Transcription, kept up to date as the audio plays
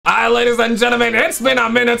Alright, ladies and gentlemen, it's been a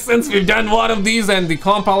minute since we've done one of these, and the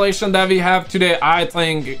compilation that we have today, I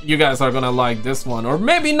think you guys are gonna like this one. Or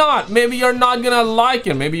maybe not. Maybe you're not gonna like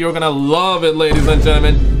it. Maybe you're gonna love it, ladies and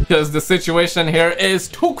gentlemen, because the situation here is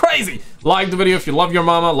too crazy. Like the video if you love your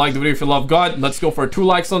mama. Like the video if you love God. Let's go for 2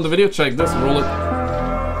 likes on the video. Check this. Roll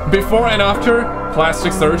it. Before and after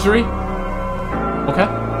plastic surgery. Okay.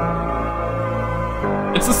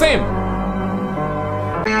 It's the same.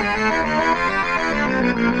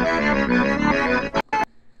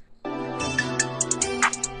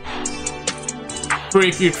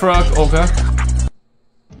 Freaky truck, okay.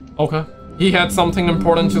 Okay. He had something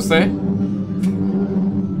important to say.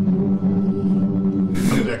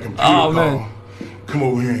 Oh man. Come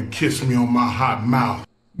over here and kiss me on my hot mouth.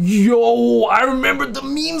 Yo, I remember the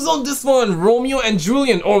memes on this one. Romeo and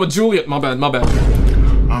Julian. Oh, Juliet, my bad, my bad.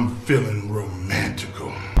 I'm feeling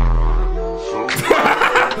romantical.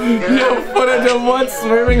 Yo, footage of one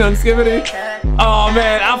swearing on Skibbity. Oh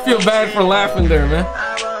man, I feel bad for laughing there, man.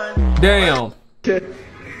 Damn.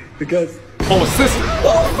 Because oh, sister.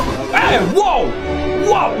 Oh, hey, whoa,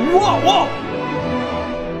 whoa, whoa, whoa.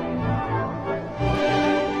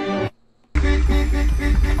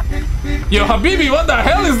 Yo, Habibi, what the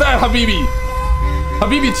hell is that, Habibi?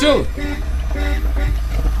 Habibi, chill.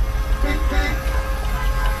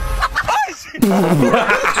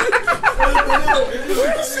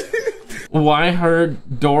 Why her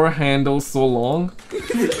door handle so long?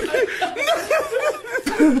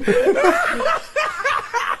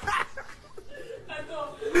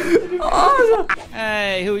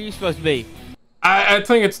 Hey, who are you supposed to be? I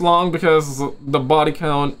think it's long because the body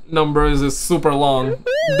count numbers is super long.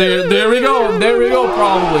 There we go,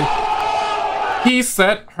 probably. He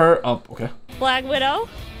set her up, okay. Black Widow?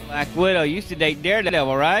 Black Widow used to date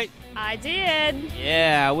Daredevil, right? I did.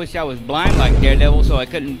 Yeah, I wish I was blind like Daredevil so I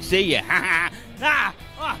couldn't see you.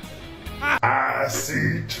 I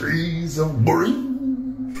see trees of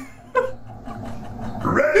green,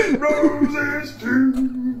 red roses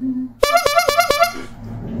too.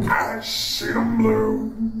 I see them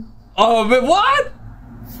blue. Oh, but what?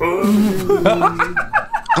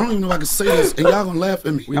 I don't even know if I can say this, and y'all gonna laugh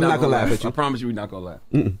at me. I'm not gonna laugh at you. I promise you, we're not gonna laugh.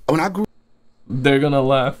 When I grew They're gonna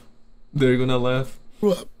laugh. They're gonna laugh.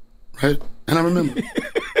 up, right, and I remember.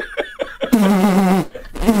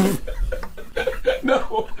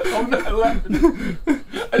 No, I'm not laughing.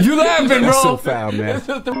 You laughing, bro? That's so foul, man.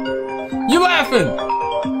 You laughing?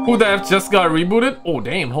 Who that just got rebooted? Oh,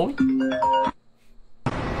 damn, homie.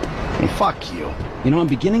 Hey, fuck you. You know, I'm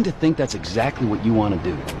beginning to think that's exactly what you want to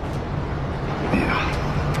do.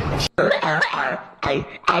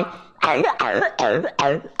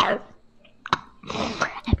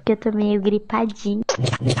 É porque eu tô meio gripadinho.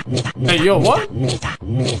 Hey, yo, what?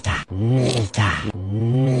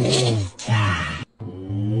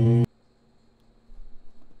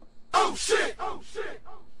 Oh shit! Oh shit!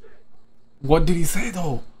 What did he say,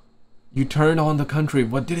 though? You turned on the country.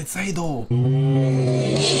 What did it say, though?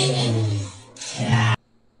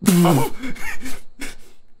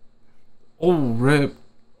 Oh, rip.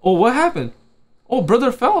 Oh, what happened? Oh,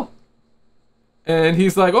 brother fell. And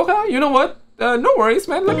he's like, okay, you know what? No worries,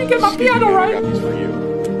 man. Let me get my piano right.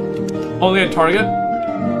 Only at Target?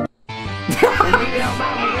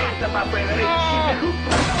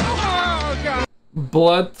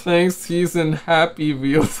 Blood thinks he's in Happy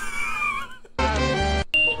Wheels.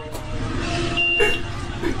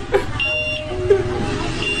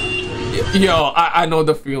 Yo, I know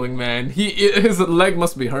the feeling, man. His leg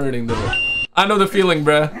must be hurting though. I know the feeling,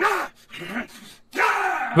 bruh.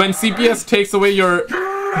 When CPS takes away your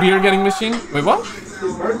beer getting machine. Wait, what?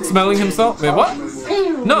 Smelling himself? Wait, what?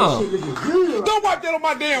 No. Don't wipe that on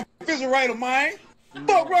my damn physical right of mine.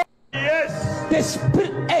 Fuck, bro. Yes.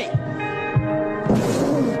 Hey.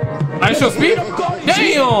 I show speed?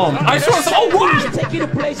 Damn! I show. Oh, what? Take you to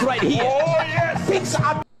place right here. Oh, yes.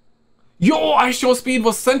 Yo, I show speed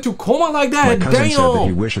was sent to coma like that. My cousin Damn. said that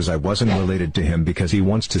he wishes I wasn't related to him because he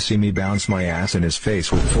wants to see me bounce my ass in his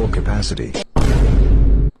face with full capacity.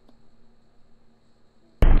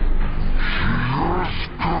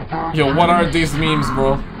 Yo, what are these memes,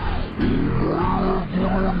 bro? Need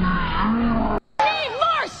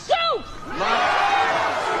more soup!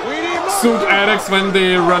 Soup addicts when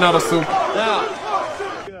they run out of soup.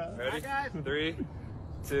 Ready? 3,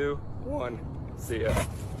 2, 1. See ya.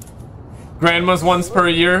 Grandmas once per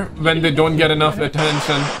year when they don't get enough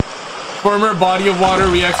attention. Former body of water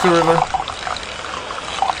reacts to river.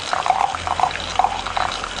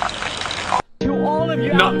 To all of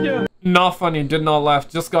you out there, Not funny, did not laugh.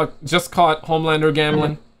 Just caught Homelander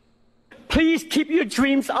gambling. please keep your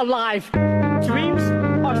dreams alive. Dreams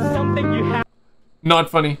are something you have. Not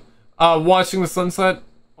funny. Watching the sunset?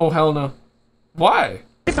 Oh, hell no. Why?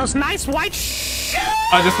 Those nice white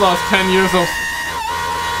I just lost 10 years of...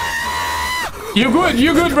 You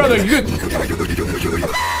good, brother, you good.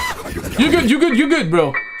 You good,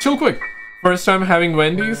 bro. Chill quick. First time having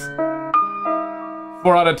Wendy's?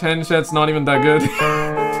 4 out of 10, shit's not even that good.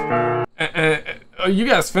 You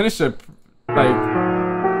guys finished it, like...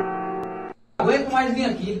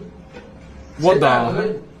 What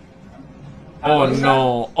the... Oh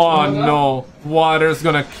no, oh no. Water's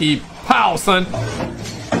gonna keep... Pow, son!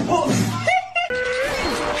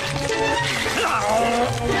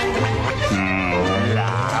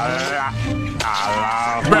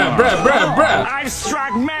 Bruh. I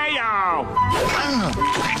struck mayo!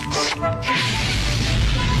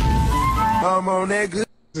 I'm on that good.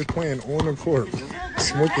 Just playing on the court,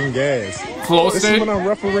 smoking gas. Close This state. is when I'm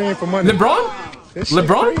refereeing for money. LeBron? This shit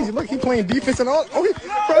LeBron? Crazy. Look, he playing defense and all. Oh,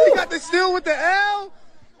 bro, he got the steal with the L.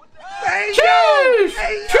 Hey, Cheers!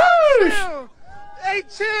 Cheers! Hey,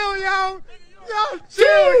 chill, yo. Yo,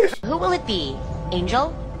 chill. Who will it be?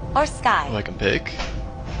 Angel or Sky? I can pick.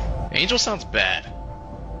 Angel sounds bad.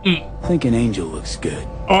 I think an angel looks good.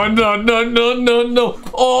 Oh no.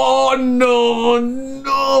 Oh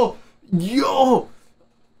no. Yo.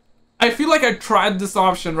 I feel like I tried this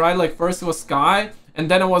option, right? Like first it was Sky, and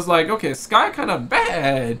then I was like, okay, Sky kind of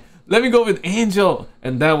bad. Let me go with Angel,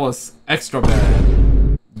 and that was extra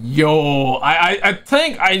bad. Yo, I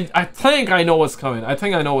think I know what's coming. I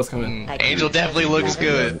think I know what's coming. Angel definitely looks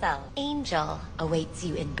good. Angel awaits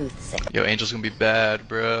you in booth 6. Yo, Angel's gonna be bad,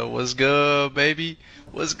 bro. What's good, baby?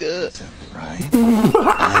 What's good? Right?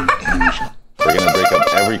 I'm Angel. We're gonna break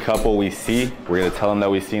up every couple we see. We're gonna tell them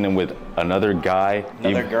that we've seen them with another guy.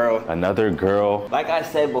 Another girl. Like I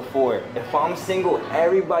said before, if I'm single,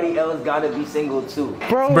 everybody else gotta be single too.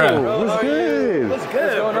 Bro, what's good? What's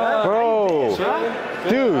good, Bro.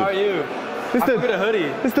 Dude. How are you? This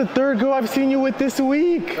is the third girl I've seen you with this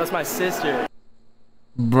week. That's my sister.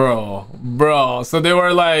 Bro. So they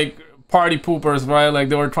were like party poopers, right? Like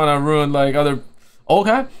they were trying to ruin like other...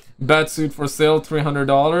 Okay. Bat suit for sale,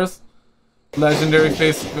 $300. Legendary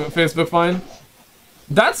Facebook find.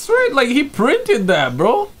 That's right, like he printed that,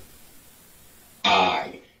 bro.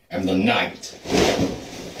 I am the night.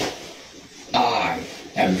 I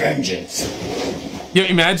am vengeance. Yeah,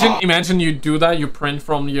 imagine you do that, you print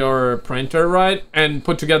from your printer, right? And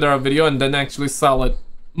put together a video and then actually sell it.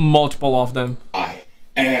 Multiple of them. I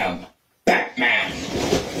am Batman.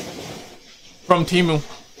 From Temu.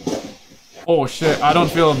 Oh shit, I don't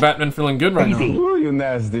feel Batman feeling good right now. You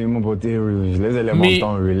nasty, mon beau les éléments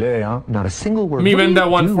sont relais, hein? Not a single word. Me when that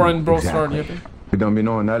one foreign bro started. You don't be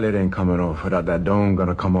knowing that it ain't coming off without that dome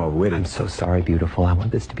gonna come off with it. I'm so sorry, beautiful. I want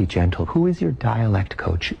this to be gentle. Who is your dialect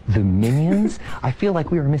coach? The Minions? I feel like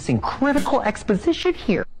we are missing critical exposition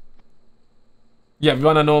here. Yeah, we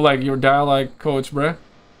wanna know like your dialect coach, bruh.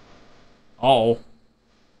 Oh.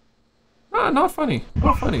 Ah, not funny.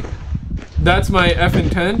 Not funny. That's my F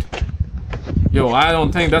intent. Yo, I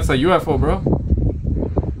don't think that's a UFO, bro.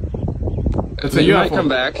 It's a UFO. Might come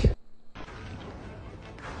back.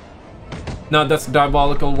 No, that's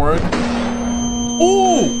diabolical work.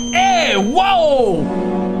 Ooh! Hey! Whoa!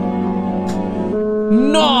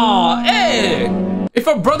 Nah! Hey! If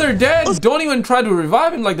a brother dead, don't even try to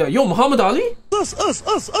revive him like that. Yo, Muhammad Ali? Us.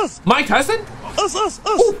 Mike Tyson? Us.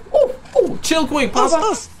 Ooh, chill quick,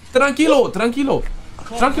 Papa. Tranquilo.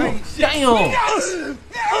 Damn!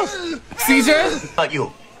 CJ? About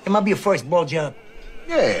you? It might be your first blowjob.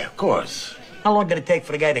 Yeah, of course. How long did it take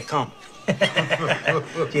for the guy to come? Did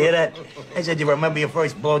you hear that? I said, you remember your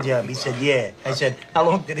first blowjob? He said, yeah. I said, how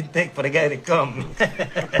long did it take for the guy to come?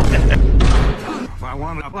 If I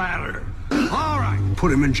want a platter, all right,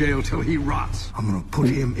 put him in jail till he rots. I'm gonna put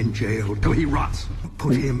him in jail till he rots.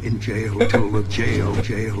 Put him in jail till the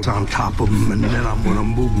jail's on top of him, and then I'm gonna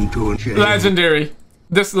move him to a jail. Legendary.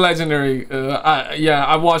 This is legendary. Yeah,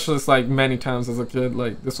 I watched this like many times as a kid.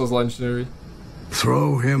 Like, this was legendary.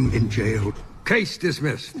 Throw him in jail. Case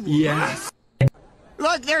dismissed. Yes.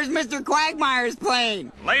 Look, there's Mr. Quagmire's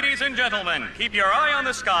plane. Ladies and gentlemen, keep your eye on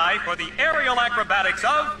the sky for the aerial acrobatics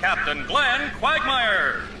of Captain Glenn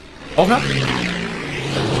Quagmire. Okay.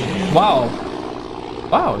 Wow.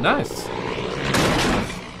 Wow, nice.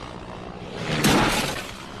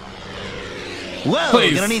 Whoa,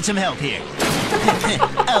 Please. gonna need some help here.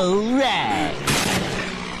 All right.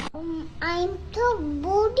 I'm too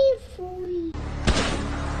beautiful.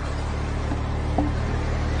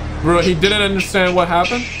 Bro, he didn't understand what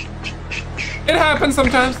happened. It happens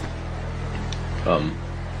sometimes.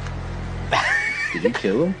 Did you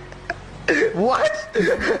kill him? What?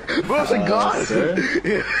 Bro's a god.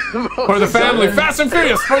 For the family. Fast and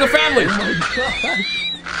Furious. For the family.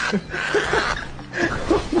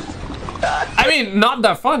 I mean, not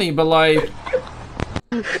that funny, but like...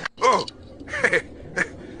 Oh, hey.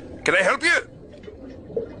 Can I help you?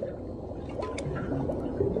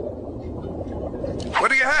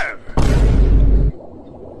 What do you have?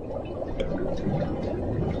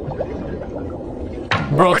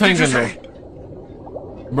 Bro, thinking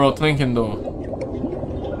though. Bro, thinking though.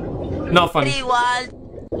 Not funny.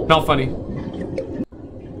 Not funny.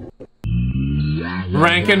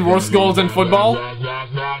 Ranking worst goals in football?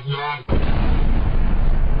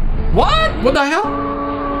 What? What the hell?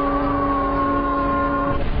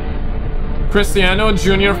 Cristiano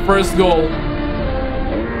Jr. first goal.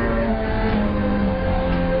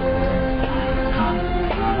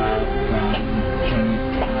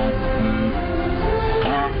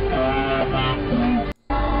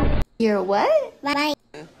 You're what? Bye.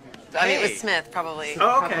 I mean, it was Smith, probably.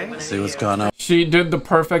 Oh, okay. See what's going on She did the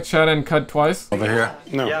perfect chat and cut twice. over here?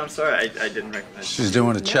 No. Yeah, I'm sorry. I didn't recognize. She's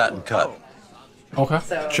doing a chat and cut. Okay.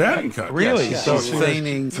 Chat and cut? Really? Yes, So she's she was-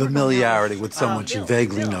 feigning familiarity with someone she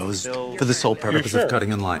vaguely knows for the sole purpose of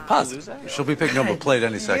cutting in line. Pause. She'll be picking up a plate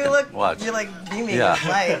any second. Watch. You're like beaming Yeah. with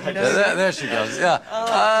light. There she goes.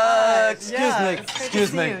 Yeah. Excuse me.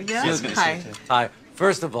 Excuse me. Excuse me. Hi. Hi.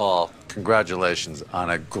 First of all, congratulations on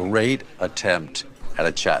a great attempt at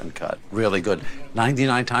a chat and cut. Really good.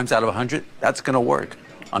 99 times out of 100, that's going to work.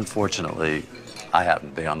 Unfortunately, I happen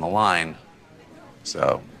to be on the line,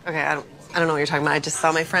 so... Okay, I don't know what you're talking about. I just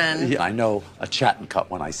saw my friend. Yeah, I know a chat and cut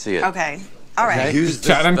when I see it. Okay. All right. Okay? Use this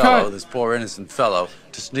Chat and fellow, cut. this poor innocent fellow,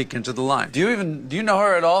 to sneak into the line. Do you know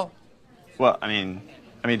her at all? Well, I mean,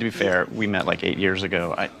 to be fair, we met like 8 years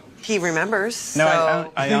ago. He remembers. No,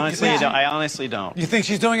 so... I honestly don't. I honestly don't. You think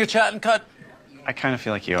she's doing a chat and cut? I kind of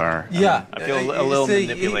feel like you are. Yeah. I feel a little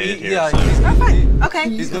manipulated here. Yeah, so. Okay.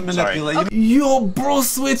 he's been Sorry. manipulated. Yo, bro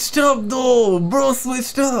switched up though. Bro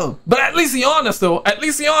switched up. But at least he honest though. At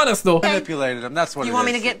least he honest though. Manipulated him. That's what You it want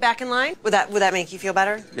me is. to get back in line? Would that make you feel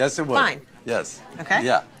better? Yes, it would. Fine. Yes. Okay.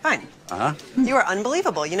 Yeah. Fine. Uh-huh. You are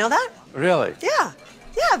unbelievable. You know that? Really? Yeah.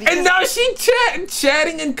 Yeah. Because... And now she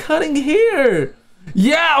chatting and cutting here.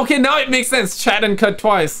 Yeah, okay, now it makes sense. Chat and cut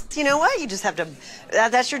twice. You know what? You just have to.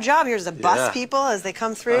 That's your job here is to bust people as they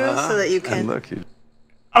come through, so that you can. And look, you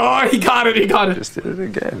Oh, he got it. He got it. just did it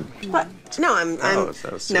again. What? No, I'm. Oh,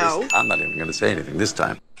 so serious. No. I'm not even going to say anything this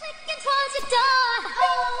time.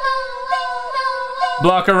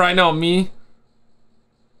 Block her right now. Me.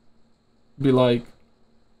 Be like.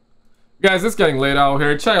 Guys, it's getting late out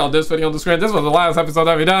here. Check out this video on the screen. This was the last episode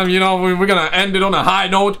that we done. You know, we're gonna end it on a high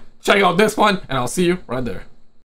note. Check out this one, and I'll see you right there.